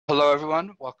Hello,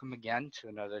 everyone. Welcome again to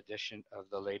another edition of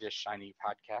the latest Shiny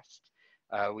podcast.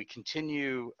 We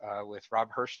continue with Rob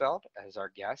Hirschfeld as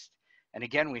our guest. And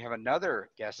again, we have another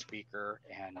guest speaker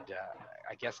and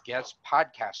guest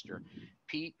podcaster,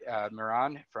 Pete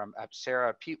Miron from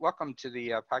Apsara. Pete, welcome to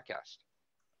the podcast.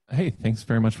 Hey, thanks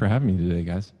very much for having me today,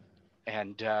 guys.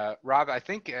 And Rob, I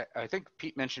think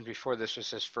Pete mentioned before this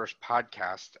was his first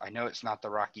podcast. I know it's not the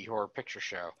Rocky Horror Picture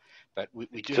Show, but we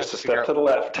do just have to a step to the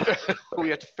left. We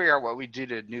have to figure out what we do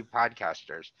to new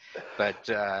podcasters. But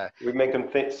we make them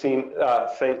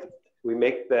we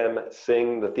make them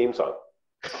sing the theme song.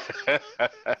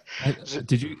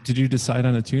 Did you decide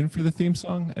on a tune for the theme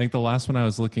song? I think the last one I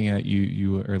was looking at,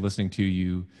 you are listening to,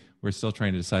 you were still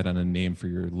trying to decide on a name for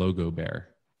your logo bear.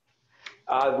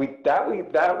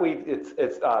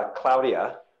 It's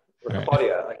Claudia. Or right.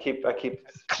 Claudia. I keep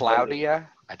Claudia.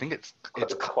 I think it's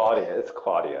Claudia. It's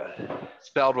Claudia.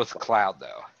 Spelled with cloud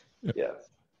though. Yes.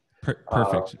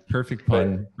 Perfect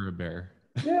pun for a bear.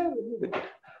 Yeah.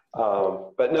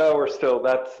 But no, we're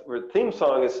theme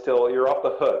song is still, you're off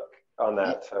the hook on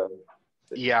that. So.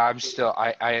 Yeah,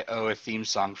 I owe a theme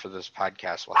song for this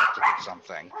podcast. We'll have to do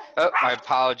something. Oh, I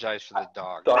apologize for the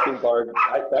dog. Barking dog.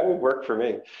 That would work for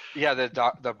me. Yeah, the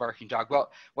barking dog.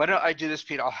 Well, why don't I do this,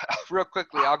 Pete? Real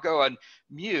quickly, I'll go on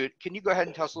mute. Can you go ahead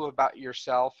and tell us a little about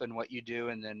yourself and what you do,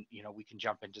 and then we can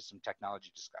jump into some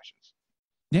technology discussions.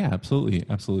 Yeah,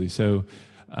 absolutely. So,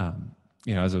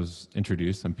 as I was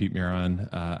introduced, I'm Pete Miron.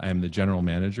 I am the general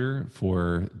manager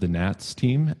for the NATS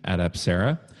team at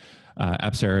Apsara.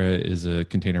 Apsara is a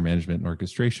container management and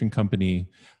orchestration company,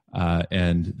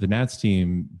 and the NATS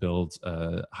team builds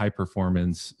a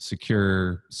high-performance,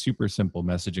 secure, super simple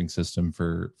messaging system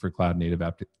for cloud-native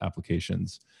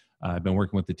applications. I've been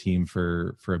working with the team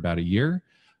for about a year,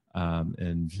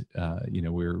 and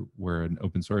we're an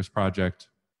open source project,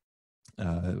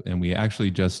 and we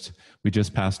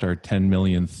just passed our 10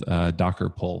 millionth Docker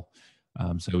pull.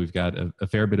 So we've got a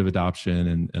fair bit of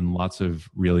adoption and lots of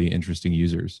really interesting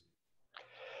users.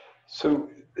 So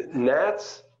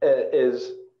NATS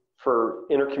is for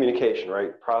intercommunication,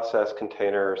 right? Process,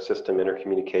 container, system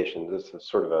intercommunication. This is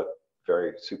sort of a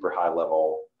very super high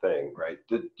level thing, right?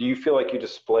 Do you feel like you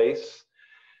displace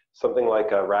something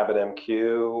like a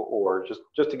RabbitMQ, or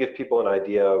just to give people an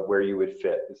idea of where you would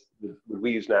fit? Would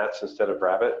we use NATS instead of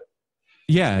Rabbit?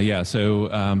 Yeah. So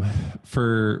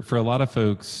for a lot of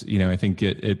folks, I think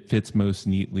it fits most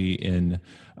neatly in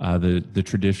the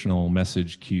traditional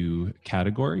message queue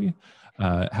category.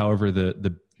 However,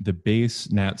 the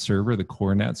base NAT server, the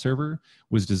core NAT server,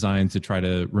 was designed to try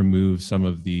to remove some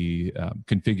of the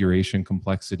configuration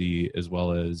complexity, as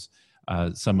well as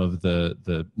some of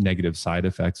the negative side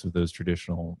effects of those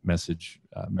traditional message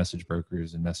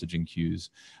brokers and messaging queues.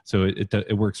 So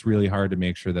it works really hard to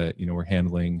make sure that we're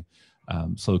handling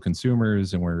slow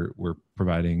consumers, and we're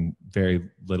providing very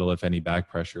little, if any, back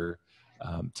pressure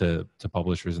to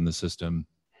publishers in the system,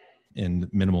 and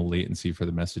minimal latency for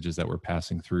the messages that we're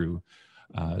passing through.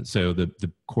 So the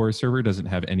core server doesn't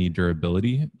have any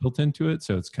durability built into it,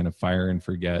 so it's kind of fire and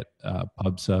forget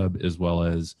pub sub, as well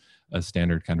as a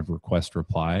standard kind of request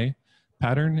reply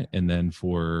pattern. And then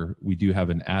we do have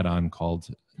an add-on called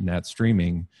NAT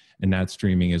streaming, and NAT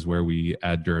streaming is where we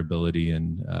add durability,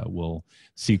 and we'll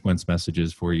sequence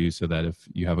messages for you so that if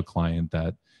you have a client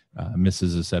that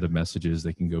misses a set of messages,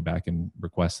 they can go back and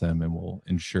request them, and we'll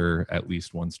ensure at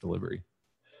least once delivery.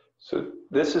 So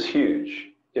this is huge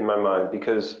in my mind,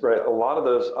 because a lot of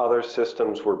those other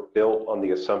systems were built on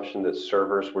the assumption that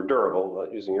servers were durable,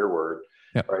 not using your word.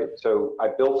 Yep. Right. So I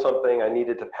built something, I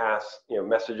needed to pass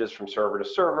messages from server to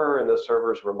server, and those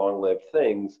servers were long-lived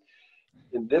things.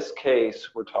 In this case,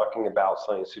 we're talking about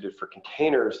something suited for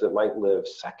containers that might live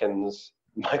seconds,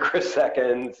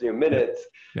 microseconds, minutes.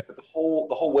 Yep. But the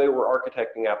whole way we're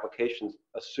architecting applications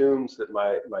assumes that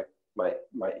my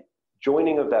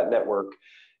joining of that network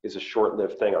is a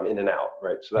short-lived thing. I'm in and out,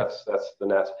 right? So that's the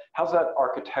NATS. How's that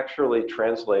architecturally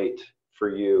translate for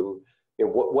you?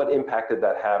 What impact did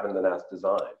that have in the NATS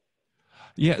design?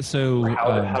 Yeah. So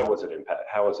how was it impact?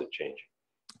 How was it changing?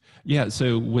 Yeah.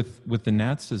 So with the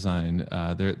NATS design,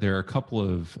 there are a couple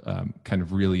of kind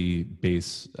of really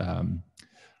base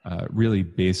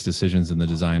decisions in the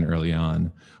design early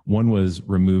on. One was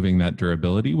removing that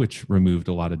durability, which removed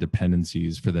a lot of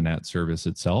dependencies for the NAT service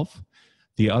itself.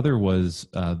 The other was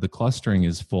the clustering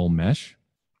is full mesh.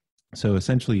 So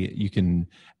essentially, you can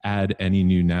add any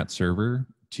new NAT server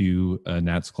to a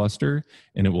NATS cluster,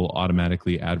 and it will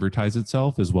automatically advertise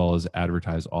itself, as well as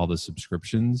advertise all the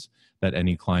subscriptions that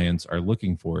any clients are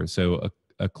looking for. So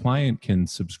a client can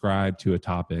subscribe to a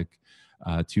topic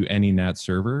to any NATS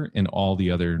server, and all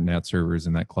the other NATS servers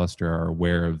in that cluster are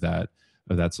aware of that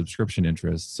subscription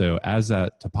interest. So as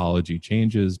that topology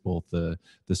changes, both the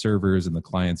servers and the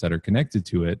clients that are connected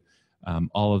to it,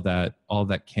 all of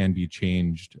that can be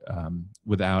changed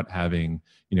without having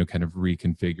kind of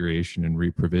reconfiguration and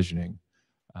reprovisioning.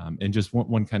 And just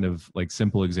one kind of like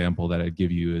simple example that I'd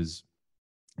give you is,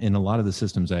 in a lot of the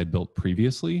systems I had built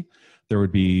previously, there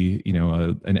would be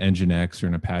an Nginx or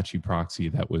an Apache proxy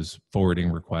that was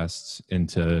forwarding requests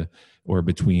into or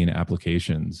between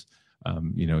applications.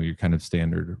 Your kind of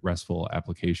standard RESTful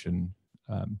application.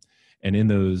 And in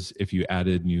those, if you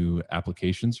added new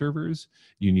application servers,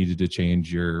 you needed to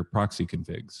change your proxy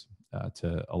configs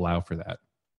to allow for that.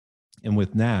 And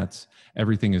with NATS,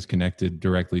 everything is connected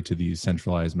directly to these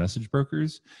centralized message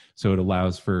brokers. So it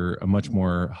allows for a much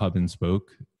more hub and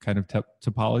spoke kind of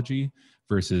topology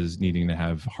versus needing to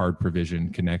have hard provision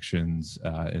connections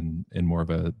in more of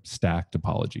a stack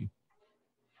topology.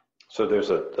 So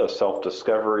there's a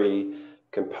self-discovery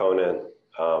component,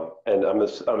 and I'm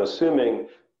assuming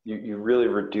you really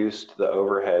reduced the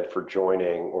overhead for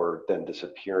joining or then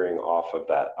disappearing off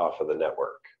of the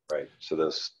network, right? So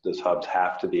those hubs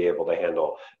have to be able to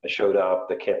handle, I showed up,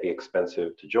 that can't be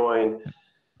expensive to join,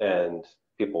 and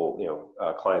people,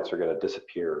 clients are going to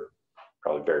disappear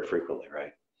probably very frequently,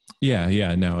 right?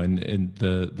 Yeah, no, and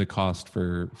the cost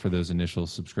for those initial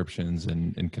subscriptions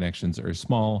and connections are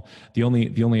small. The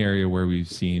only area where we've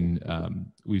seen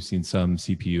some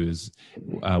CPU is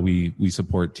we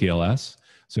support TLS.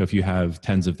 So if you have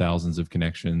tens of thousands of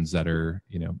connections that are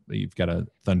you've got a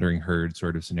thundering herd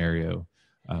sort of scenario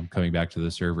coming back to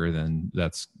the server, then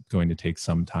that's going to take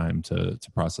some time to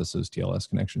process those TLS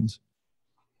connections.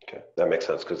 Okay, that makes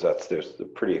sense, because there's the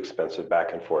pretty expensive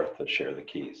back and forth to share the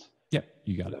keys. Yeah,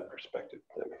 you got it. That perspective,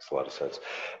 that makes a lot of sense.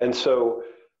 And so,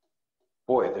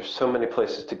 boy, there's so many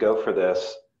places to go for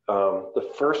this. The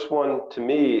first one to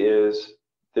me is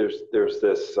there's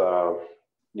this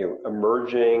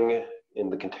emerging in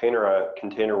the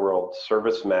container world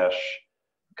service mesh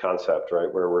concept,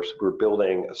 right? Where we're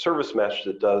building a service mesh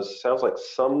that sounds like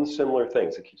some similar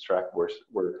things. It keeps track of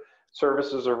where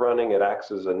services are running. It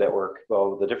acts as a network.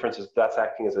 Well, the difference is that's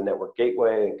acting as a network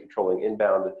gateway and controlling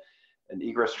inbound and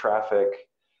egress traffic.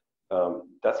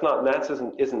 That's not, NATS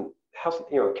isn't how,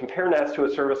 compare NATS to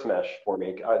a service mesh for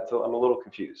me. I'm a little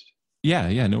confused.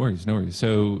 Yeah, no worries.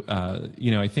 So,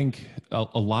 I think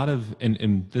a lot of,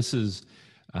 and this is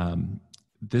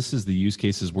the use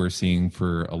cases we're seeing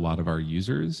for a lot of our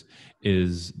users,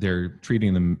 is they're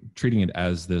treating it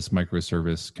as this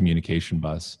microservice communication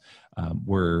bus.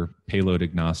 We're payload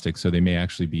agnostic, so they may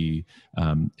actually be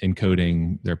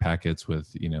encoding their packets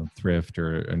with Thrift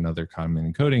or another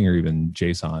common encoding, or even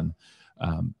JSON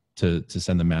to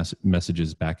send the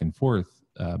messages back and forth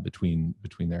between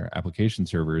their application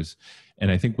servers. And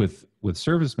I think with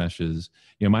service meshes,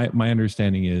 my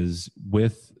understanding is,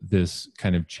 with this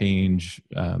kind of change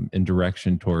in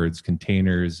direction towards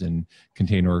containers and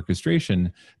container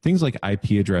orchestration, things like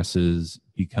IP addresses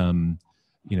become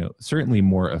certainly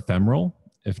more ephemeral,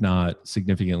 if not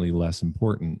significantly less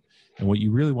important. And what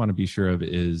you really want to be sure of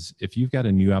is, if you've got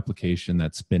a new application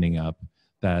that's spinning up,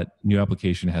 that new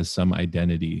application has some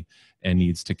identity and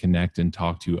needs to connect and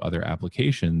talk to other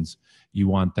applications, you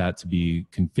want that to be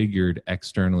configured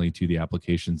externally to the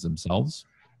applications themselves.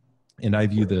 And I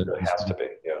view it has to be,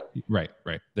 yeah.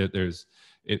 Right. There's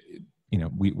it.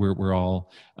 We're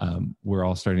all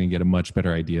starting to get a much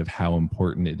better idea of how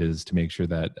important it is to make sure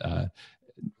that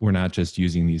we're not just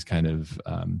using these kind of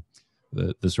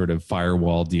the sort of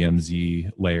firewall DMZ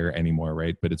layer anymore,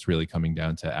 right? But it's really coming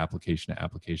down to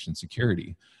application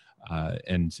security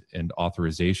and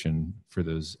authorization for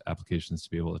those applications to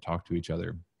be able to talk to each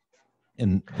other.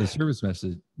 And the service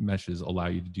meshes allow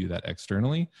you to do that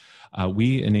externally.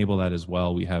 We enable that as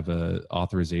well. We have a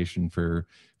authorization for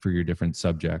your different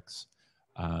subjects.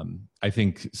 I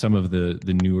think some of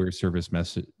the newer service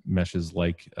meshes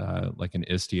like an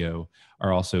Istio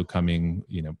are also coming,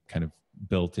 kind of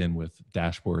built in with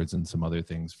dashboards and some other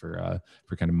things for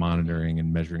kind of monitoring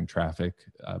and measuring traffic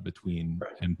between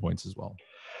endpoints as well.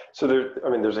 So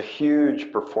there's a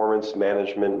huge performance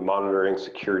management, monitoring,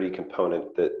 security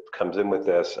component that comes in with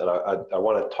this, and I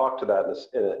want to talk to that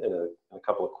in a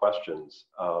couple of questions.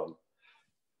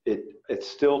 It's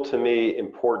still, to me,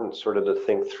 important sort of to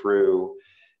think through,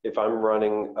 if I'm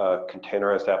running a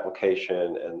containerized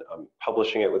application and I'm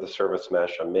publishing it with a service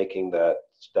mesh, I'm making that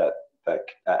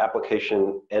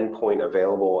application endpoint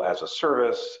available as a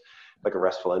service, like a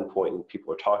RESTful endpoint, and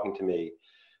people are talking to me.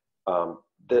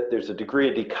 That there's a degree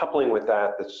of decoupling with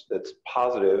that's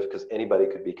positive, because anybody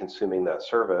could be consuming that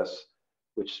service.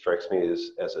 which strikes me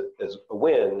as a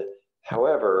win.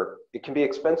 However, it can be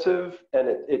expensive, and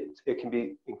it can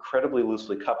be incredibly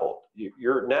loosely coupled.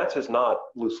 Your NATS is not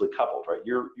loosely coupled, right?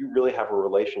 You really have a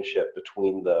relationship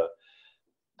between the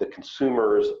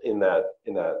consumers in that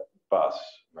bus,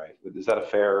 right? Is that a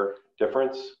fair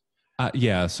difference?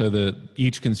 Yeah, so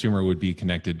each consumer would be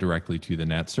connected directly to the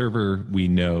NAT server. We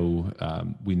know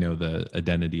the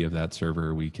identity of that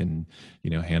server. We can,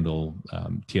 handle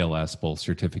TLS, both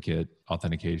certificate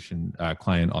authentication,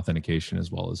 client authentication,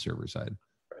 as well as server side.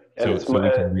 And so we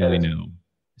can really know.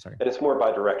 Sorry. And it's more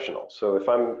bidirectional. So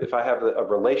if I have a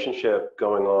relationship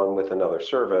going on with another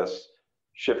service,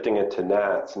 shifting it to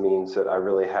NATS means that I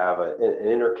really have an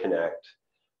interconnect.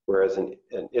 Whereas an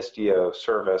Istio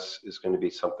service is going to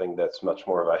be something that's much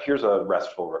more of a, here's a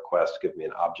RESTful request, give me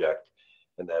an object,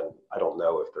 and then I don't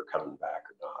know if they're coming back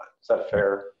or not. Is that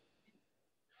fair?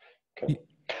 Okay.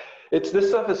 This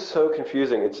stuff is so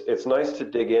confusing. It's nice to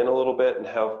dig in a little bit and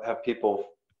have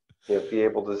people be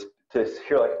able to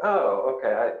hear like, oh,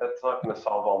 okay, that's not going to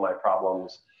solve all my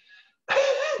problems.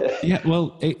 Yeah,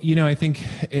 well, I think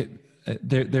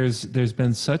there's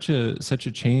been such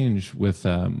a change with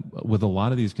a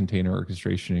lot of these container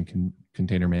orchestration and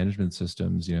container management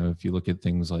systems. If you look at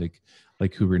things like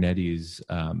Kubernetes,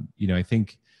 I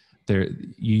think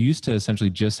you used to essentially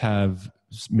just have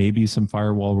maybe some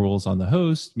firewall rules on the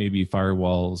host, maybe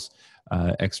firewalls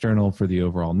external for the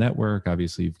overall network.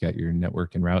 Obviously, you've got your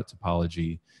network and route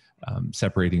topology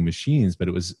separating machines, but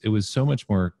it was so much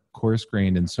more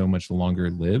coarse-grained and so much longer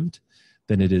lived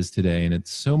than it is today. And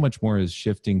it's so much more is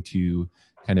shifting to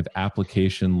kind of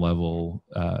application level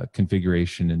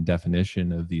configuration and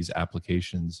definition of these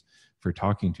applications for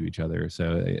talking to each other.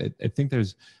 So I think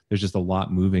there's just a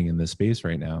lot moving in this space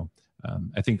right now.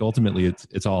 I think ultimately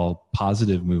it's all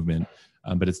positive movement,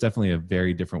 but it's definitely a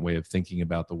very different way of thinking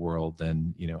about the world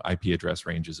than IP address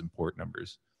ranges and port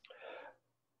numbers.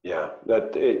 Yeah,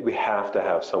 we have to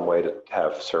have some way to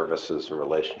have services and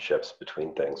relationships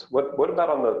between things. What about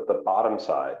on the bottom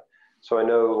side? So I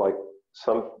know like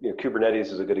some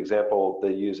Kubernetes is a good example.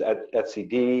 They use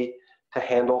etcd to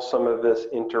handle some of this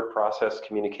inter-process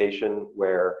communication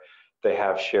where they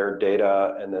have shared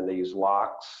data and then they use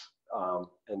locks.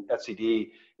 And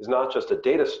etcd is not just a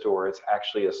data store; it's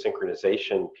actually a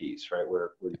synchronization piece, right?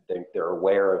 Where they're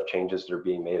aware of changes that are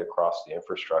being made across the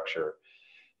infrastructure.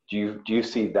 Do you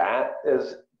see that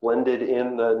as blended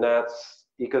in the NATS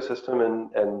ecosystem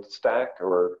and stack,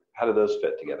 or how do those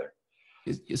fit together?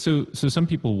 So some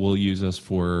people will use us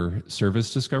for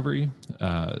service discovery.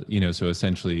 So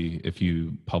essentially, if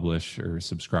you publish or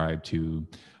subscribe to,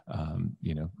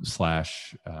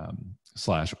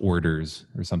 slash orders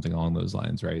or something along those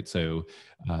lines, right? So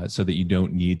that you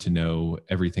don't need to know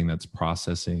everything that's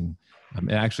processing.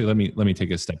 And actually, let me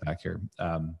take a step back here.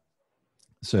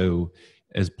 So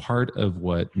as part of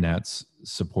what NATS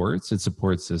supports, it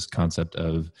supports this concept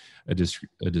of a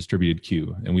distributed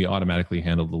queue, and we automatically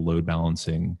handle the load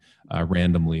balancing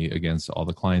randomly against all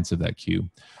the clients of that queue.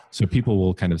 So people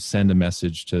will kind of send a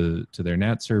message to their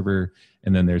NAT server,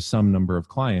 and then there's some number of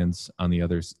clients on the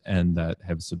other end that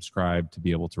have subscribed to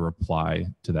be able to reply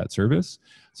to that service.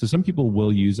 So some people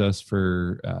will use us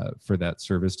for that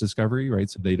service discovery, right?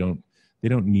 So they don't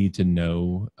need to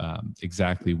know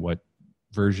exactly what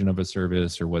version of a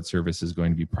service or what service is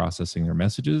going to be processing their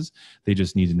messages. They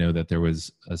just need to know that there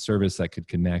was a service that could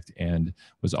connect and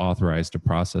was authorized to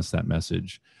process that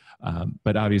message.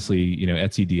 But obviously,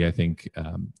 etcd, I think,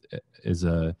 is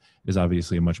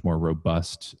obviously a much more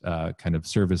robust kind of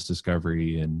service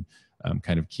discovery and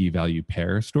kind of key value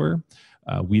pair store.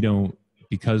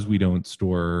 Because we don't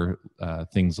store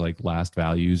things like last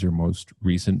values or most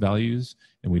recent values,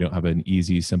 and we don't have an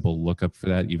easy, simple lookup for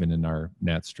that, even in our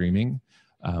NAT streaming.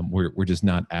 We're just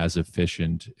not as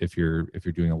efficient if you're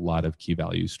doing a lot of key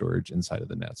value storage inside of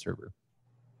the NAT server.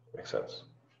 Makes sense.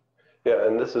 Yeah,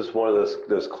 and this is one of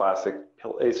those classic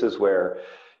places where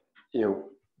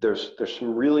there's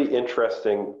some really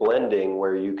interesting blending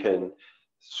where you can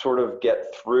sort of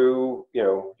get through.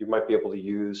 You might be able to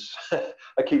use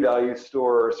a key value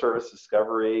store or service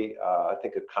discovery. I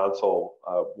think a console.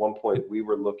 One point we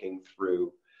were looking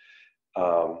through.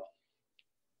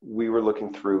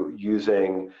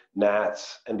 Using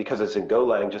NATS, and because it's in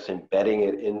Golang, just embedding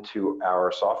it into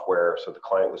our software so the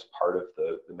client was part of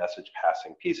the message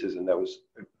passing pieces, and that was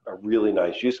a really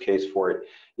nice use case for it,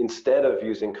 instead of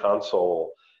using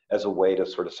console as a way to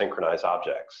sort of synchronize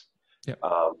objects. Yep.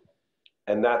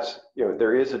 And that's,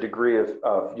 there is a degree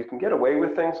of you can get away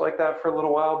with things like that for a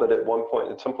little while, but at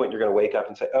some point you're going to wake up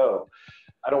and say, oh,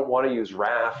 I don't want to use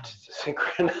Raft to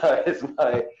synchronize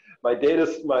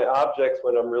my objects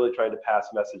when I'm really trying to pass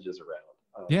messages around.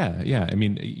 Yeah. I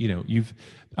mean,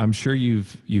 I'm sure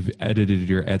you've edited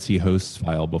your Etsy hosts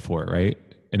file before, right?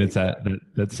 And it's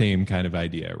that same kind of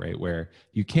idea, right? Where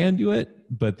you can do it,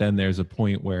 but then there's a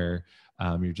point where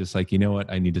you're just like, you know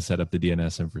what? I need to set up the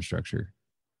DNS infrastructure.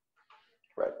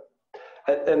 Right.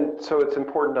 And so it's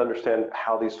important to understand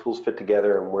how these tools fit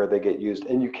together and where they get used.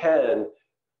 And you can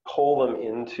pull them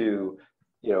into,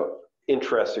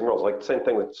 interesting roles. Like the same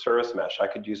thing with service mesh. I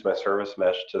could use my service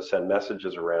mesh to send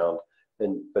messages around,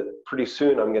 but pretty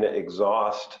soon I'm going to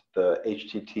exhaust the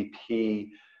HTTP,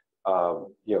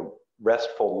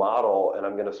 RESTful model, and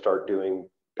I'm going to start doing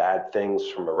bad things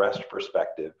from a REST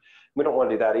perspective. We don't want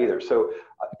to do that either. So,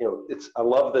 I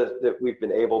love that we've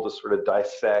been able to sort of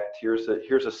dissect. Here's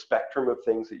a spectrum of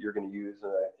things that you're going to use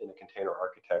in a container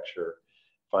architecture.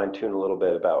 Fine tune a little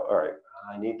bit about. All right,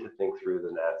 I need to think through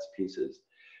the NATS pieces.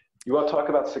 You want to talk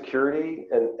about security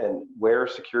and where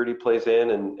security plays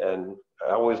in, and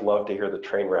I always love to hear the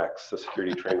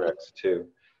security train wrecks too.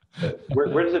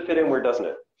 Where does it fit in? Where doesn't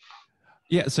it?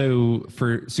 Yeah, so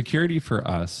for security for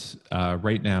us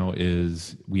right now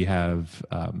is we have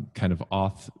kind of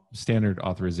standard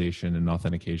authorization and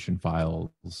authentication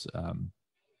files.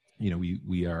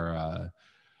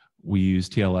 We use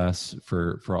TLS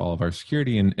for all of our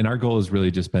security, and our goal has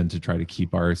really just been to try to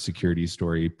keep our security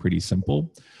story pretty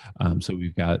simple. So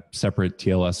we've got separate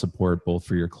TLS support both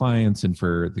for your clients and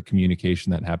for the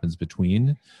communication that happens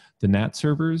between the NAT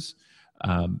servers.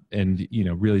 And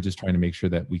really just trying to make sure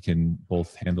that we can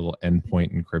both handle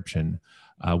endpoint encryption.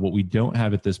 What we don't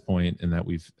have at this point, and that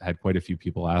we've had quite a few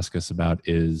people ask us about,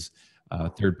 is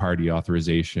third-party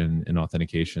authorization and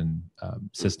authentication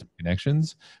system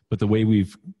connections. But the way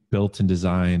we've built and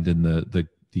designed and the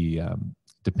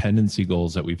dependency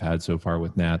goals that we've had so far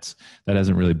with NATS, that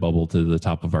hasn't really bubbled to the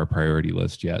top of our priority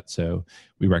list yet. So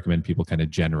we recommend people kind of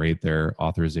generate their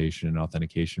authorization and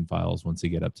authentication files once they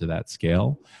get up to that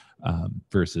scale,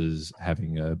 versus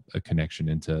having a connection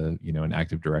into an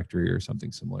Active Directory or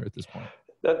something similar at this point.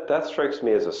 That strikes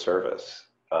me as a service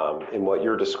in what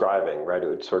you're describing, right? It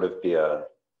would sort of be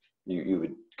you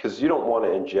would, because you don't want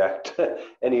to inject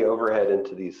any overhead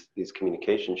into these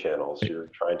communication channels. You're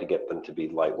trying to get them to be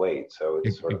lightweight, so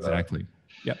it's sort of exactly.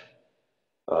 Yep.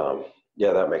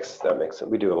 Yeah, that makes sense.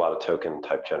 We do a lot of token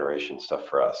type generation stuff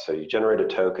for us. So you generate a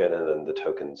token, and then the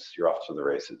tokens, you're off to the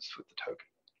races with the token.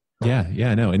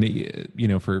 Yeah, no, and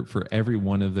for every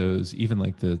one of those, even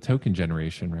like the token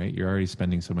generation, right? You're already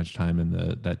spending so much time in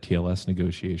that TLS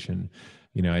negotiation.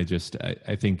 I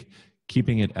think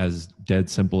keeping it as dead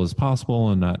simple as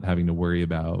possible and not having to worry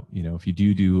about, if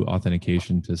you do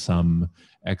authentication to some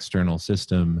external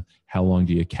system, how long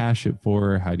do you cache it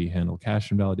for? How do you handle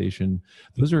cache invalidation?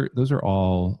 Those are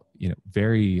all,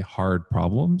 very hard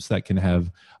problems that can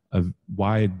have a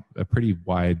pretty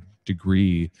wide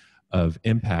degree of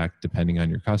impact depending on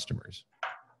your customers.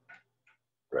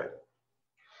 Right.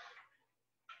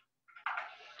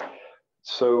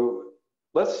 So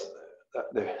let's,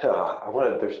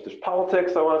 there's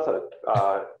politics. I want to,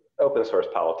 open source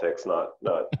politics, not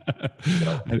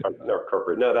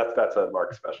corporate. No, that's a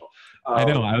Mark special. I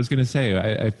know. I was going to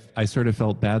say, I sort of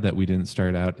felt bad that we didn't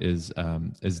start out as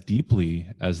deeply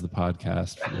as the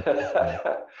podcast.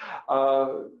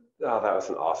 Oh, that was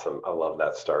awesome. I love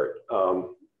that start.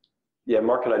 Yeah,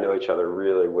 Mark and I know each other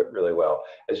really, really well.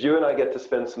 As you and I get to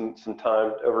spend some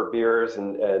time over beers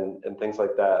and things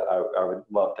like that, I would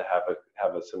love to have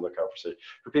a similar conversation.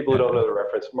 For people who don't know the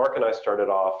reference, Mark and I started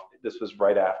off, this was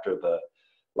right after the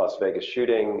Las Vegas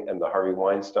shooting and the Harvey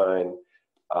Weinstein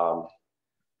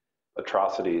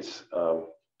atrocities.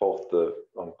 Both of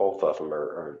them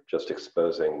are just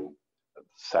exposing the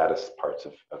saddest parts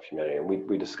of humanity. And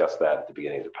we discussed that at the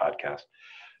beginning of the podcast.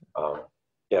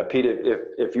 Yeah, Pete,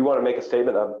 if you want to make a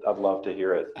statement, I'd love to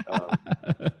hear it. But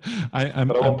I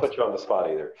won't put you on the spot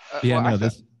either.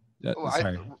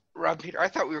 Sorry. Rob, Peter, I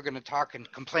thought we were going to talk and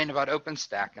complain about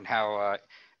OpenStack and how,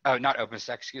 not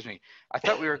OpenStack, excuse me. I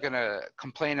thought we were going to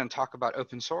complain and talk about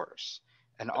open source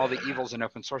and all the evils in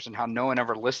open source and how no one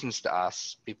ever listens to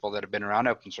us, people that have been around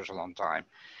open source a long time.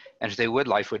 And if they would,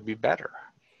 life would be better.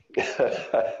 I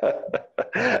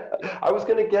was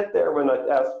going to get there when I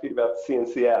asked Pete about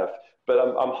CNCF. But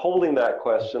I'm holding that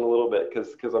question a little bit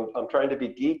because I'm trying to be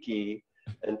geeky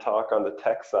and talk on the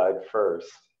tech side first.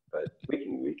 But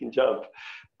we can jump.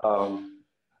 I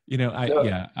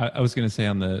was going to say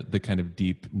on the kind of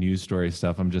deep news story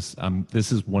stuff.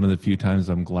 This is one of the few times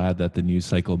I'm glad that the news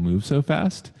cycle moves so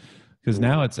fast, because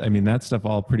now that stuff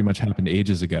all pretty much happened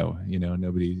ages ago.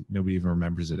 Nobody even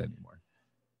remembers it anymore.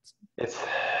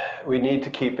 We need to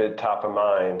keep it top of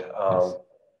mind, yes.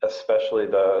 Especially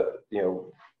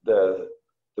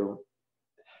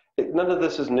none of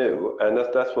this is new, and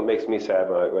that's what makes me sad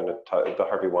when I talk the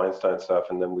Harvey Weinstein stuff,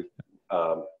 and then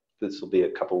this will be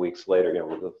a couple weeks later.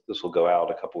 This will go out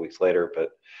a couple weeks later,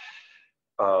 but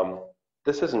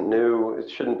this isn't new. It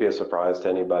shouldn't be a surprise to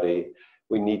anybody.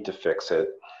 We need to fix it,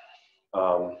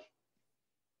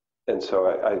 and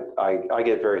so I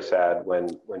get very sad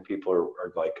when people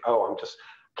are like, oh,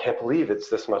 can't believe it's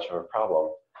this much of a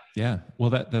problem. Yeah, well,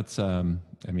 that's.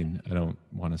 I mean, I don't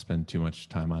want to spend too much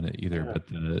time on it either, but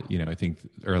I think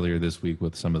earlier this week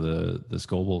with some of the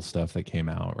Scoble stuff that came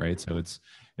out, right? So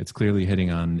it's clearly hitting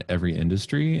on every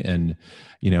industry, and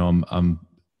I'm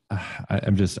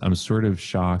sort of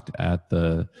shocked at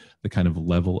the kind of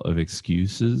level of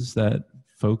excuses that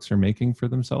folks are making for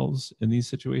themselves in these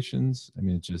situations. I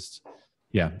mean, it's just,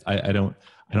 yeah, I don't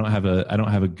have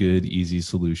a good, easy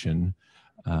solution.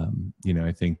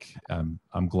 I think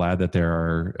I'm glad that there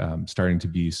are starting to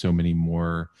be so many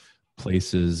more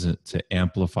places to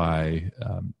amplify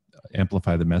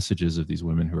the messages of these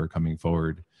women who are coming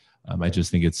forward. I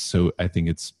just think it's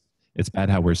bad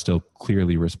how we're still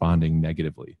clearly responding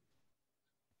negatively.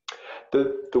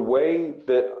 The way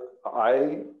that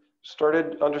I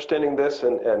started understanding this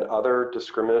and other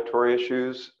discriminatory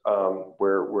issues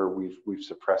where we've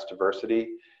suppressed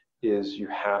diversity is you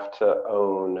have to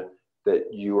own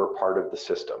that you are part of the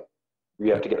system.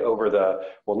 You have to get over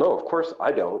well, no, of course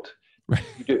I don't. Right.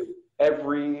 You do.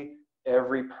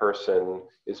 Every person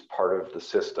is part of the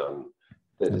system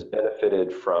that has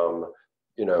benefited from,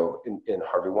 in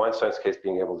Harvey Weinstein's case,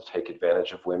 being able to take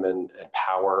advantage of women and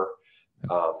power.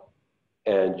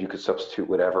 And you could substitute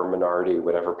whatever minority,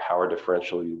 whatever power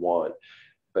differential you want.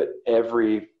 But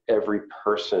every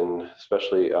person,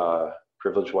 especially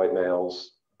privileged white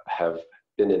males, have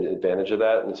been an advantage of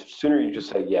that. And the sooner you just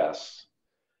say yes,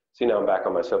 see, now I'm back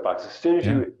on my soapbox. As soon as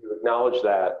you acknowledge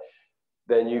that,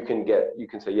 then you can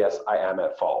say, yes, I am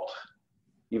at fault.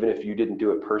 Even if you didn't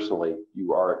do it personally,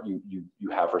 you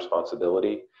have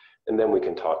responsibility. And then we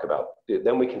can talk about it.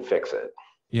 Then we can fix it.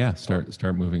 Yeah.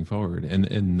 Start moving forward.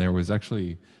 And there was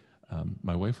actually,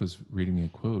 my wife was reading me a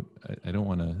quote. I don't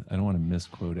want to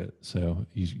misquote it. So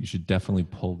you should definitely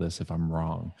pull this if I'm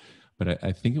wrong. But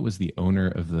I think it was the owner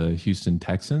of the Houston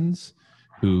Texans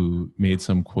who made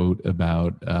some quote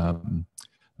about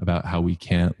how we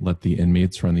can't let the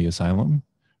inmates run the asylum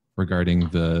regarding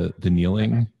the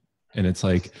kneeling, and it's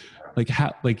how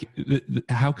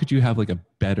could you have like a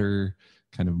better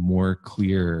kind of more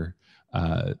clear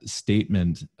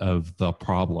statement of the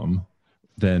problem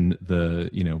than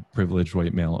the privileged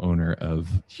white male owner of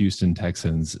Houston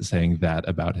Texans saying that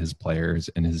about his players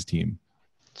and his team.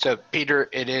 So, Peter,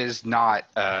 it is not,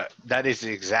 that is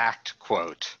the exact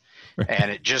quote,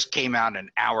 and it just came out an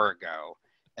hour ago.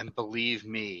 And believe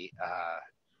me,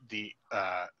 the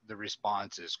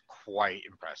response is quite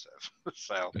impressive.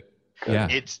 So, yeah,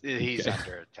 he's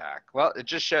under attack. Well, it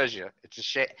just shows you. It's a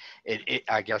shame.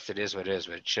 I guess it is what it is,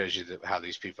 but it shows you how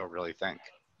these people really think.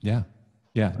 Yeah.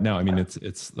 Yeah. No, I mean,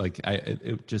 it's like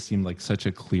it just seemed like such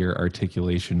a clear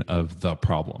articulation of the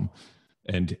problem.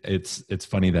 And it's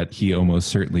funny that he almost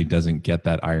certainly doesn't get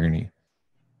that irony.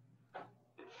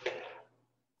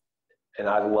 And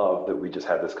I love that we just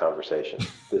had this conversation.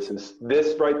 We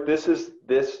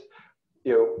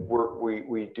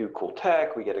do cool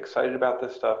tech, we get excited about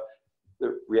this stuff.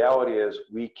 The reality is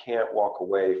we can't walk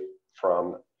away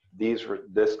from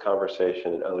this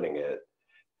conversation and owning it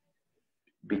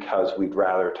because we'd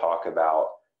rather talk about,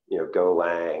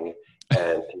 Golang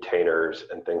and containers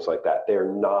and things like that.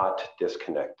 They're not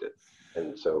disconnected.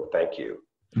 And so thank you.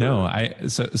 No,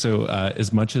 so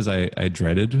as much as I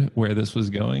dreaded where this was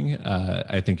going,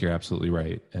 I think you're absolutely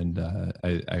right. And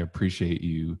I appreciate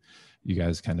you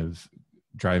guys kind of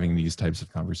driving these types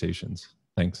of conversations.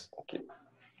 Thanks. Thank you.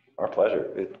 Our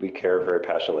pleasure. We care very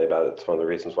passionately about it. It's one of the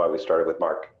reasons why we started with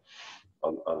Mark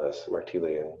on this, Mark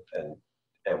Thiele,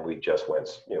 and we just went,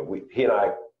 he and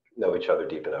I know each other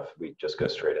deep enough. We just go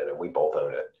straight in and we both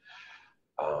own it.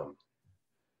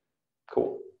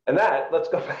 Cool. And let's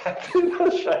go back to the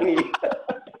shiny.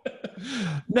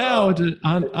 Now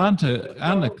on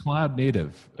to cloud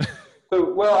native.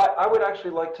 So, well, I would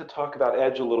actually like to talk about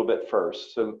Edge a little bit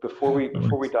first. So before we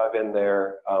dive in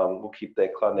there, we'll keep the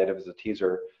cloud native as a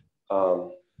teaser.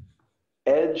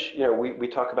 Edge, we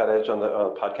talk about Edge on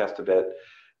the podcast a bit,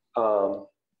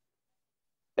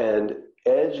 and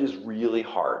Edge is really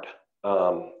hard.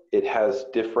 It has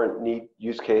different neat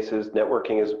use cases.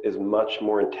 Networking is much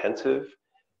more intensive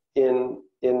in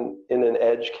an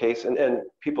Edge case, and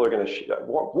people are going to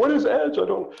what is Edge? I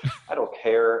don't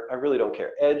care. I really don't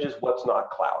care. Edge is what's not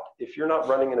cloud. If you're not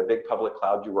running in a big public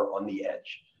cloud, you are on the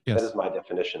edge. Yes. That is my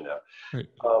definition now. Right.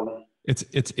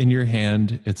 It's in your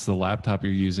hand. It's the laptop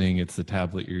you're using. It's the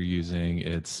tablet you're using.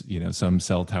 It's, some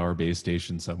cell tower base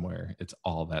station somewhere. It's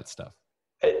all that stuff.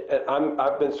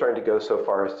 I've been starting to go so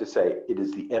far as to say it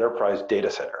is the enterprise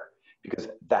data center, because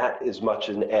that is much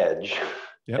an edge.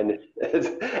 Yep. And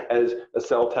as a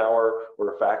cell tower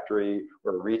or a factory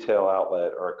or a retail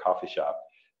outlet or a coffee shop,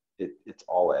 it's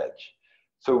all edge.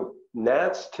 So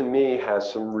NATS to me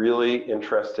has some really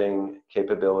interesting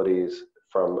capabilities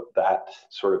from that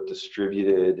sort of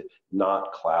distributed,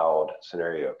 not cloud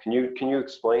scenario. Can you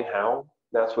explain how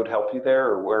NATS would help you there,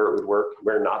 or where it would work,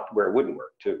 where it wouldn't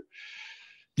work too?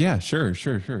 Yeah, sure.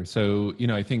 So,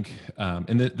 I think,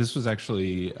 and this was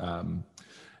actually,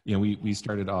 we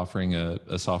started offering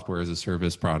a software as a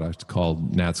service product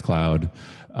called NATS Cloud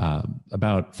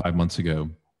about 5 months ago.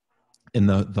 And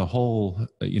the whole,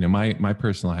 my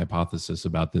personal hypothesis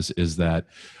about this is that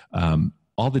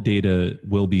all the data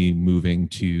will be moving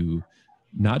to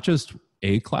not just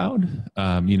a cloud,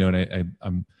 and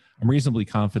I'm reasonably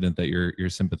confident that you're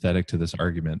sympathetic to this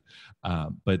argument,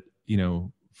 but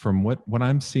from what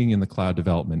I'm seeing in the cloud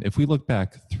development, if we look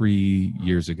back 3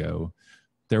 years ago,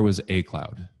 there was a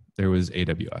cloud, there was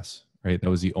AWS, right? That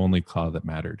was the only cloud that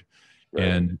mattered. Right.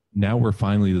 And now we're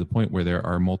finally to the point where there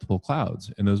are multiple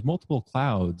clouds, and those multiple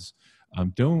clouds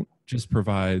don't just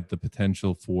provide the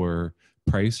potential for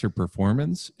price or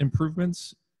performance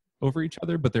improvements over each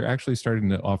other, but they're actually starting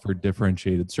to offer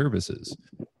differentiated services.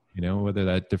 Whether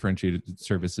that differentiated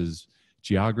services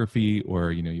geography,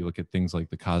 or you look at things like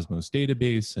the Cosmos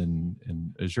database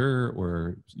and Azure,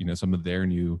 or some of their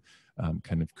new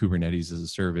kind of Kubernetes as a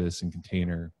service and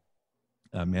container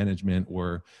management,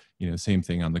 or same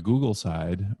thing on the Google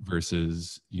side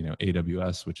versus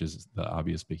AWS, which is the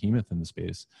obvious behemoth in the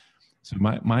space. So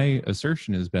my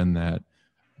assertion has been that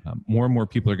more and more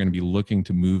people are going to be looking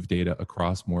to move data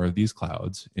across more of these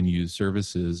clouds and use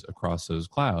services across those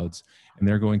clouds, and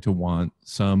they're going to want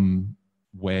some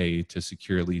way to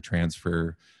securely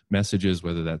transfer messages,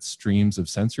 whether that's streams of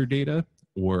sensor data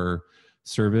or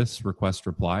service request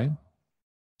reply,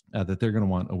 that they're going to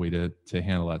want a way to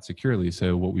handle that securely.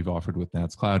 So what we've offered with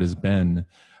NATS Cloud has been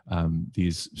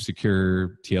these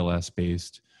secure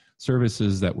TLS-based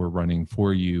services that we're running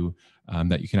for you,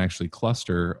 that you can actually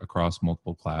cluster across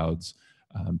multiple clouds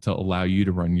to allow you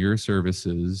to run your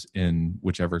services in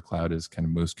whichever cloud is kind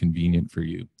of most convenient for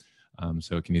you.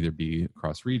 So it can either be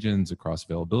across regions, across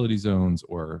availability zones,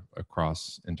 or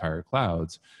across entire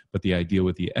clouds. But the idea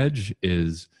with the edge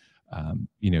is,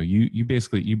 you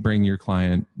basically, you bring your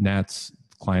client. NATS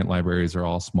client libraries are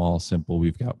all small, simple.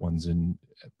 We've got ones in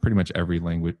pretty much every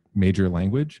major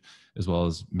language, as well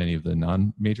as many of the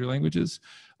non-major languages.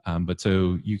 But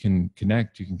so you can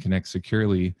connect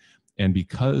securely. And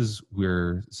because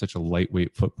we're such a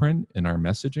lightweight footprint in our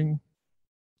messaging,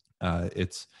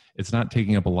 it's not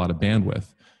taking up a lot of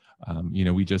bandwidth.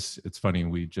 It's funny,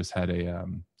 we just had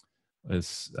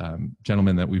this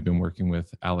gentleman that we've been working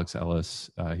with, Alex Ellis.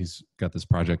 He's got this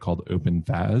project called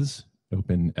OpenFAS,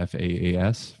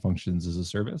 FAAS, Functions as a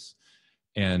Service.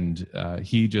 And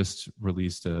he just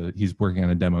released he's working on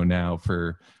a demo now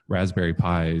for Raspberry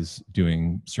Pis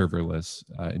doing serverless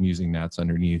and using NATS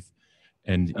underneath.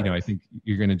 And, I think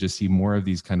you're going to just see more of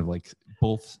these kind of like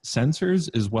both sensors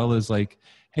as well as like,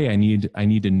 hey, I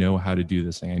need to know how to do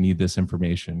this thing. I need this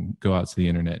information. Go out to the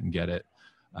internet and get it.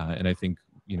 And I think,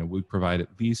 we provide at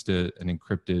least an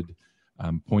encrypted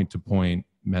point-to-point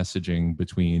messaging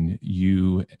between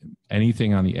you,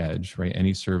 anything on the edge, right?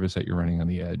 Any service that you're running on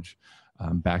the edge,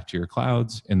 back to your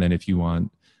clouds. And then if you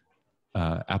want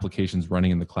applications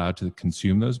running in the cloud to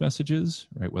consume those messages,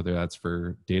 right? Whether that's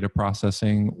for data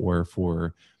processing or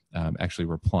for actually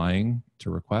replying to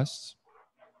requests,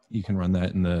 you can run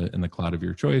that in the cloud of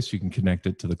your choice. You can connect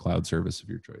it to the cloud service of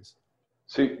your choice.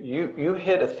 So you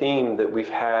hit a theme that we've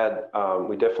had,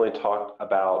 we definitely talked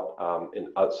about in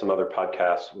some other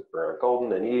podcasts with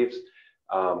Golden and Eves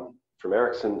from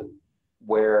Ericsson,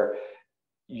 where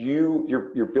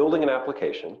you're building an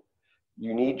application.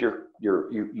 You need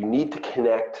you need to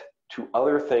connect to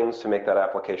other things to make that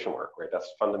application work, right?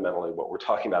 That's fundamentally what we're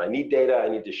talking about. I need data. I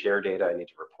need to share data. I need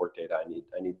to report data.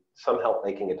 I need some help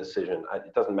making a decision.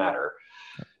 It doesn't matter.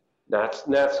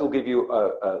 NATS will give you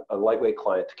a lightweight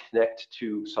client to connect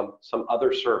to some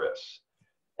other service.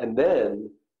 And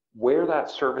then where that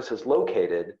service is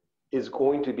located is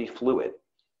going to be fluid.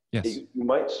 Yes. You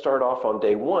might start off on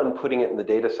day one putting it in the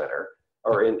data center,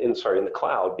 or in the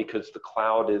cloud, because the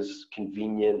cloud is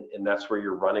convenient and that's where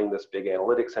you're running this big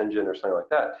analytics engine or something like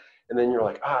that. And then you're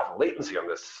like, the latency on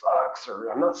this sucks,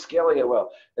 or I'm not scaling it well.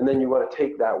 And then you want to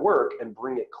take that work and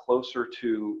bring it closer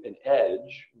to an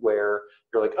edge where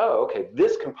you're like, oh, okay,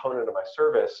 this component of my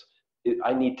service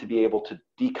I need to be able to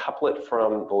decouple it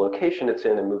from the location it's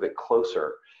in and move it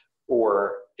closer.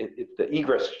 Or the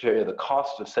egress, the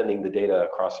cost of sending the data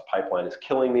across the pipeline is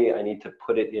killing me. I need to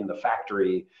put it in the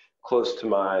factory close to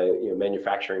my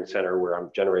manufacturing center where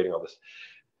I'm generating all this.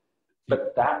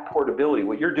 But that portability,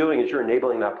 what you're doing is you're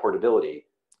enabling that portability.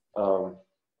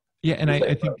 Yeah, and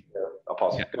I think I'll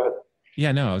pause. Yeah. Go ahead.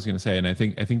 Yeah, no, I was going to say, and I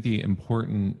think the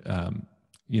important,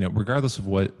 regardless of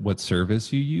what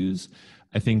service you use,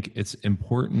 I think it's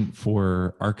important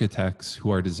for architects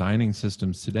who are designing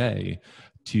systems today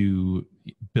to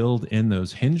build in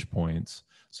those hinge points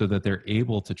so that they're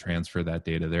able to transfer that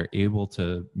data. They're able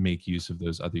to make use of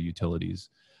those other utilities.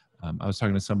 I was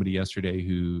talking to somebody yesterday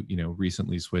who,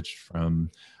 recently switched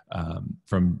from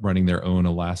running their own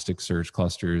Elasticsearch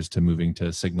clusters to moving to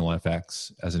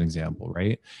SignalFX as an example,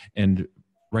 right? And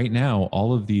right now,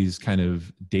 all of these kind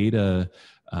of data,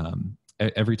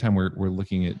 every time we're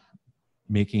looking at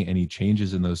making any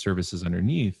changes in those services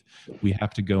underneath, we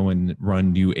have to go and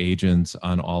run new agents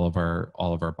on all of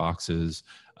our boxes.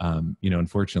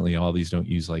 Unfortunately, all these don't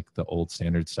use like the old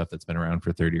standard stuff that's been around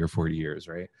for 30 or 40 years,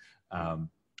 right?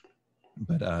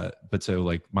 But so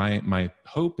like my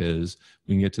hope is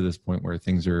we can get to this point where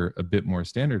things are a bit more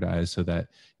standardized so that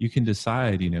you can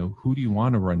decide, who do you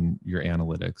want to run your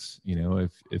analytics?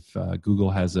 If Google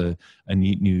has a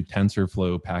neat new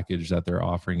TensorFlow package that they're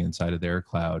offering inside of their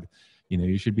cloud,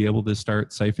 you should be able to start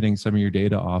siphoning some of your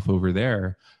data off over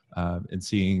there and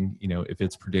seeing, if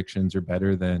its predictions are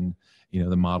better than,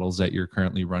 the models that you're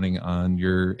currently running on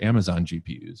your Amazon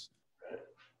GPUs.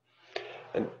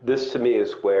 And this to me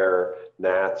is where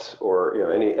NATS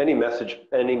or any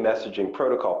messaging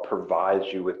protocol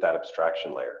provides you with that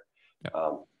abstraction layer.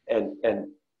 Yeah. And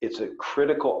it's a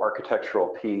critical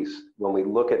architectural piece when we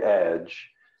look at Edge,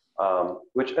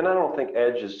 and I don't think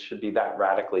Edge should be that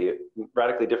radically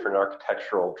different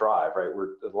architectural drive, right?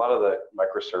 Where a lot of the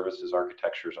microservices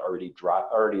architectures already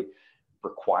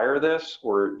require this,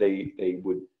 or they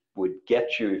would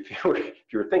get you if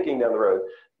you were thinking down the road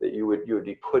that you would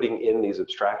be putting in these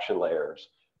abstraction layers.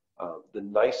 The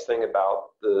nice thing about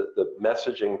the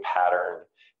messaging pattern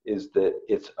is that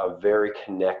it's a very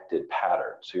connected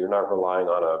pattern. So you're not relying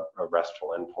on a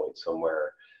RESTful endpoint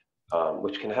somewhere,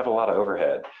 which can have a lot of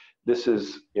overhead. This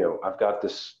is, I've got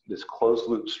this closed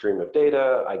loop stream of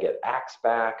data. I get ACKs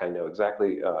back. I know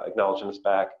exactly acknowledgements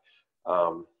back.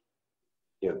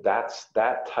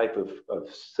 That type of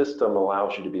system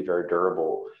allows you to be very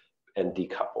durable and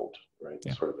decoupled, right?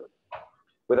 Yeah. Sort of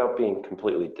without being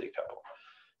completely decoupled.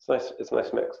 It's nice. It's a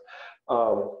nice mix.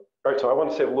 All right, so I want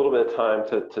to save a little bit of time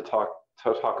to talk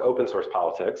open source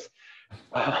politics.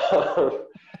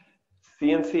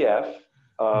 CNCF,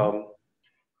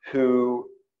 who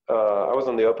I was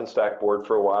on the OpenStack board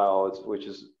for a while, which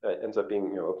ends up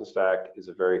being, OpenStack is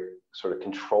a very sort of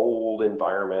controlled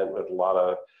environment with a lot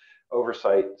of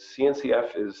oversight.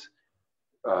 CNCF is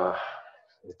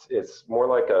it's more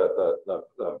like a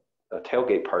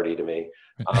tailgate party to me.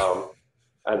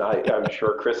 And I'm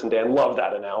sure Chris and Dan love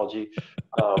that analogy.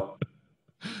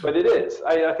 But it is.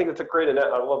 I think it's a great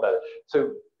analogy. I love that.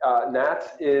 So NATS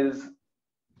is,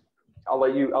 I'll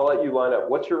let you line up.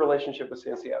 What's your relationship with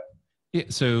CNCF? Yeah,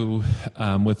 so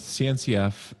with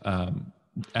CNCF,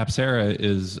 Apsara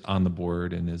is on the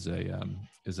board and is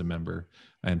a member.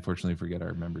 I unfortunately forget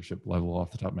our membership level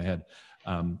off the top of my head.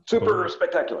 Super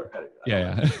spectacular.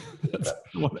 Yeah.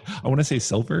 I want to say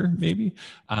silver, maybe.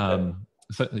 So,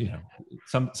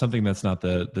 something that's not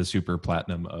the super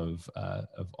platinum of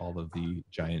all of the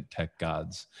giant tech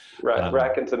gods. Right,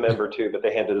 RackN's a member too, but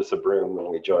they handed us a broom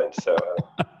when we joined. So.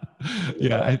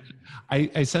 Yeah,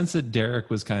 I sense that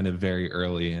Derek was kind of very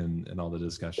early in all the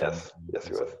discussion. Yes,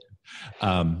 he was.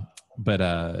 But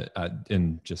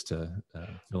and just to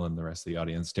fill in the rest of the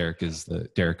audience, Derek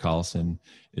Collison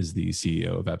is the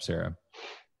CEO of Apsara.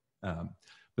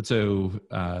 But so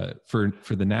for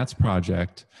the NATS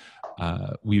project,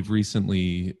 we've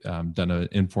recently done an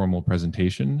informal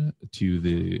presentation to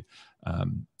the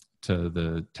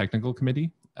technical committee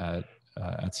at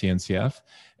CNCF,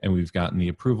 and we've gotten the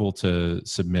approval to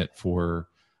submit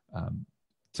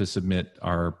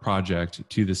our project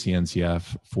to the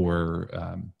CNCF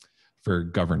for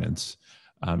governance.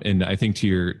 And I think to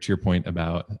your point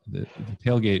about the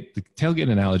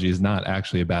tailgate analogy is not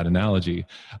actually a bad analogy.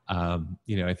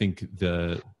 I think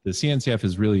the CNCF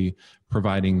is really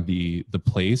providing the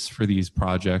place for these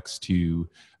projects to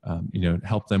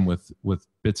help them with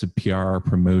bits of PR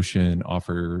promotion,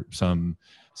 offer some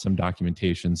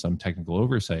documentation, some technical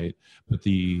oversight, but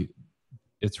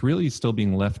it's really still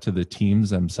being left to the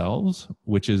teams themselves,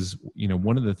 which is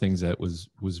one of the things that was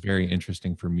very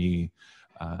interesting for me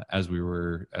as we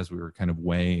were kind of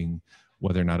weighing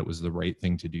whether or not it was the right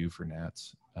thing to do for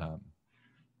NATS.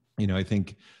 I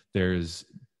think there's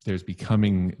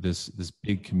becoming this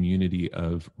big community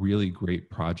of really great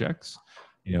projects.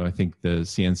 I think the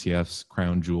CNCF's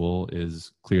crown jewel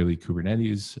is clearly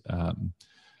Kubernetes.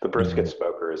 The brisket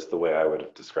smoker is the way I would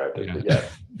have described it. Yeah.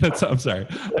 Yeah. I'm sorry.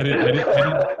 I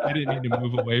didn't need to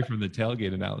move away from the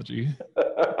tailgate analogy.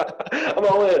 I'm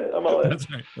all in.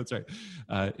 That's right.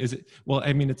 Is it? Well,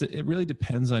 I mean, it really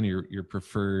depends on your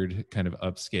preferred kind of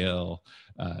upscale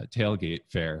tailgate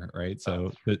fare, right?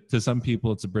 So to some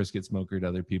people it's a brisket smoker, to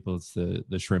other people it's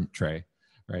the shrimp tray,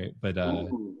 right? But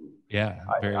yeah,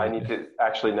 I need to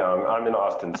actually no. I'm in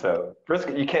Austin, so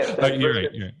brisket you can't. You're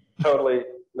right. Totally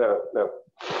no.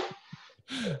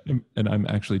 And I'm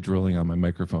actually drooling on my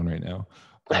microphone right now.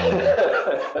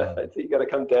 So you got to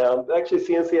come down. Actually,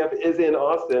 CNCF is in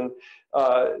Austin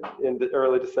in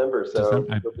early December, so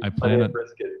I plan on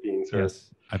brisket being served.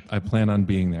 Yes, I plan on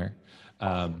being there.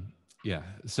 Yeah.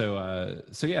 So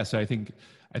I think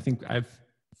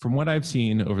from what I've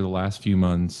seen over the last few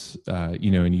months, and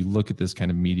you look at this kind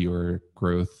of meteoric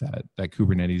growth that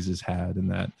Kubernetes has had,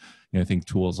 and that I think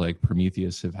tools like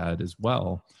Prometheus have had as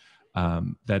well.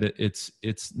 That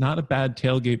it's not a bad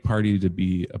tailgate party to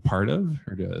be a part of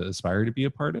or to aspire to be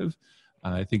a part of.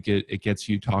 I think it gets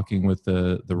you talking with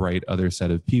the right other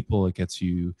set of people. It gets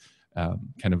you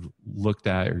kind of looked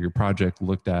at, or your project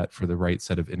looked at for the right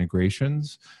set of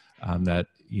integrations. That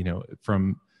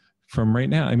from right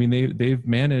now, I mean they've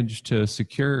managed to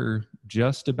secure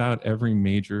just about every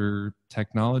major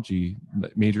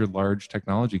large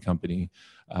technology company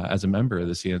as a member of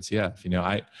the CNCF.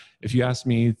 If you asked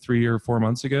me 3 or 4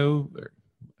 months ago, or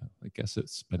I guess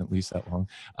it's been at least that long,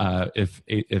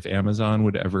 if Amazon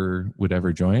would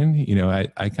ever join,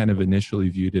 I kind of initially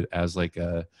viewed it as like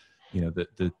the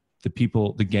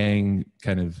people, the gang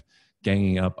kind of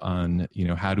ganging up on,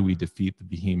 how do we defeat the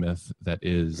behemoth that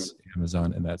is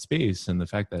Amazon in that space. And the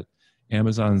fact that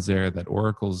Amazon's there, that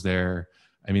Oracle's there,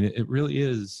 I mean, it really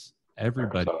is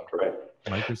everybody. Microsoft, right?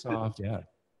 Microsoft, yeah.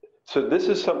 So this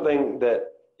is something that,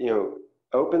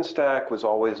 OpenStack was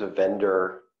always a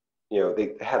vendor.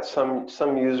 They had some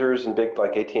users and big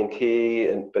like AT&T,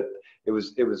 but it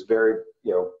was very,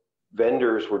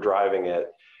 vendors were driving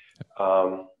it.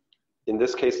 In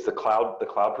this case, the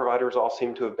cloud providers all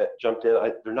seem to have jumped in.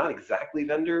 They're not exactly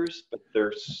vendors, but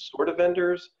they're sort of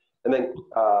vendors. And then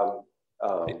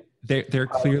they're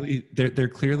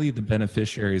clearly the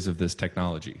beneficiaries of this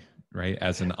technology, right?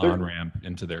 As an on-ramp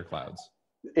into their clouds.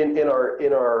 In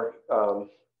our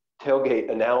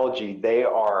tailgate analogy, they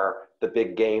are the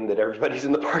big game that everybody's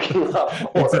in the parking lot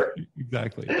for.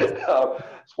 Exactly.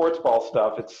 Sports ball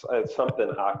stuff. It's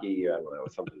something hockey. I don't know.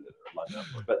 It's something that they're lined up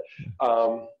for. But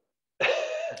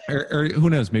or who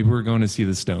knows? Maybe we're going to see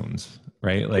the Stones,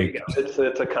 right? Like it's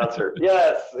a concert.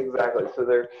 Yes, exactly. So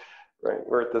they're right.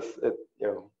 We're at this,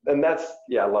 and that's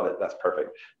I love it. That's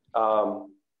perfect.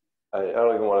 I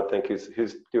don't even want to think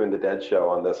who's doing the Dead show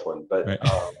on this one, but right.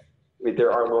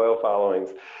 There are loyal followings.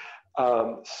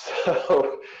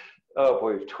 So, oh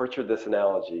boy, we've tortured this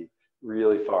analogy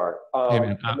really far. Hey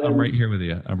man, I'm right here with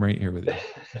you.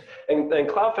 And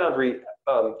Cloud Foundry,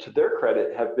 to their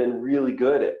credit, have been really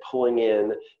good at pulling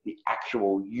in the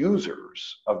actual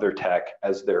users of their tech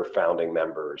as their founding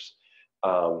members.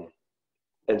 And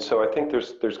so I think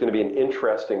there's going to be an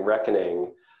interesting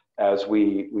reckoning as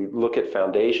we look at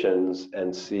foundations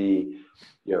and see,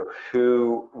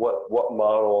 what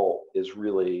model is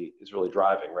really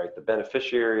driving, right? The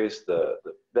beneficiaries, the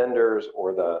vendors,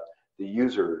 or the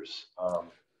users.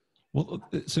 Well,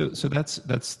 so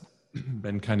that's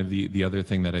been kind of the other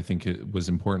thing that I think it was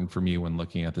important for me when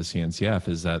looking at the CNCF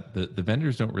is that the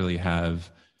vendors don't really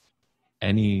have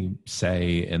any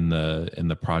say in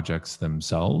the projects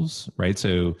themselves, right?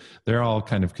 So they're all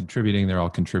kind of contributing. They're all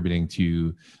contributing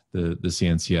to the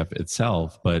CNCF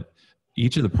itself, but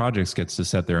each of the projects gets to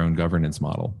set their own governance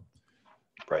model.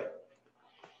 Right.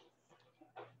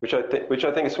 Which I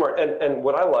think is smart. And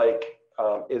what I like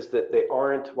is that they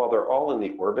aren't, while they're all in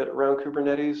the orbit around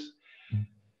Kubernetes,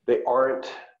 they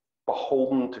aren't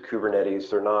beholden to Kubernetes.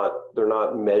 They're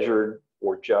not measured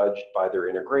or judged by their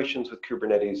integrations with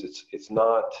Kubernetes. It's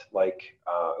not like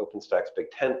OpenStack's Big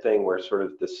Tent thing where sort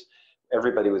of this,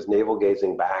 everybody was navel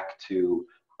gazing back to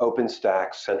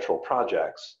OpenStack's central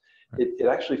projects. It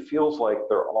actually feels like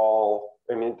they're all,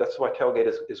 I mean, that's why tailgate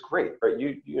is great, right?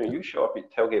 You show up at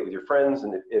tailgate with your friends,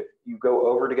 and if you go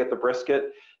over to get the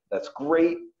brisket, that's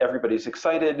great. Everybody's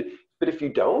excited. But if you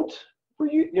don't,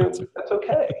 that's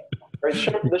okay. Right?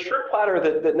 The shrimp platter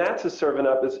that NATS is serving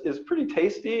up is pretty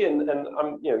tasty, and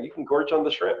you can gorge on the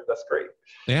shrimp. That's great.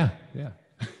 Yeah.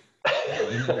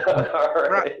 All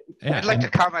right. Yeah, I'd like to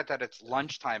comment that it's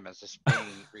lunchtime as it's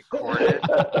being recorded.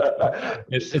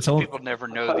 it's So all, people never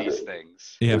know these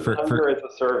things. yeah, Hunger is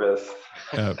a service.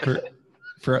 uh, for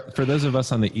for those of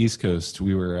us on the East Coast,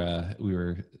 we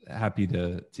were happy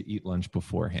to eat lunch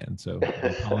beforehand. So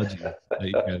apologies that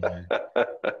you guys are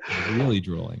really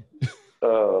drooling.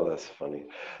 Oh, that's funny.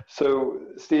 So,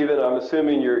 Stephen, I'm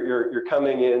assuming you're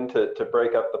coming in to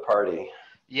break up the party.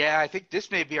 Yeah, I think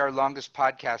this may be our longest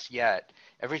podcast yet.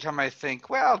 Every time I think,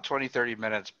 well, 20, 30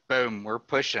 minutes, boom, we're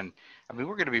pushing. I mean,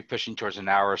 we're going to be pushing towards an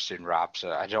hour soon, Rob.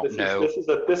 So I don't know.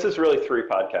 This is really 3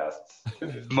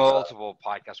 podcasts. Multiple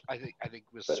podcasts. I think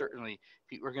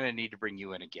we're going to need to bring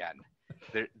you in again.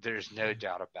 There's no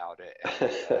doubt about it.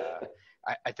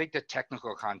 And, I think the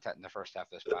technical content in the first half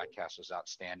of this podcast was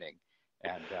outstanding.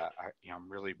 And I'm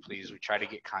really pleased. We try to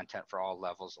get content for all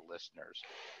levels of listeners.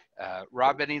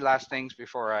 Rob, any last things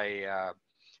before I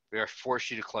force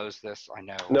you to close this? I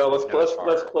know. No, let's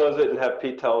close it and have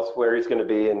Pete tell us where he's going to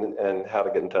be and how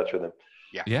to get in touch with him.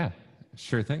 Yeah,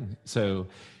 sure thing. So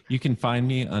you can find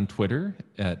me on Twitter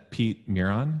at Pete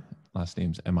Miron. Last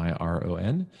name's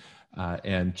Miron.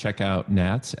 And check out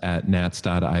NATS at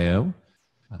nats.io.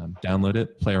 Download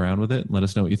it, play around with it, and let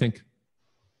us know what you think.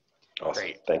 Awesome.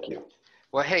 Great. Thank you.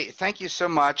 Well, hey, thank you so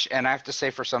much. And I have to say,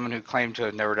 for someone who claimed to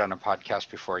have never done a podcast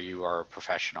before, you are a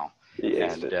professional.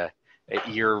 Yes, and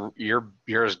you're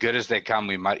as good as they come.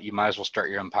 You might as well start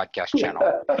your own podcast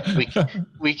channel.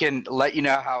 we can let you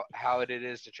know how it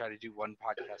is to try to do one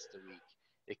podcast a week.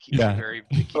 It keeps you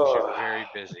very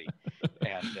busy.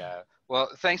 And well,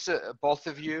 thanks to both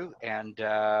of you, and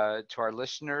to our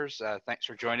listeners, thanks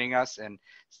for joining us. And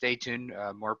stay tuned.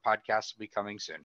 More podcasts will be coming soon.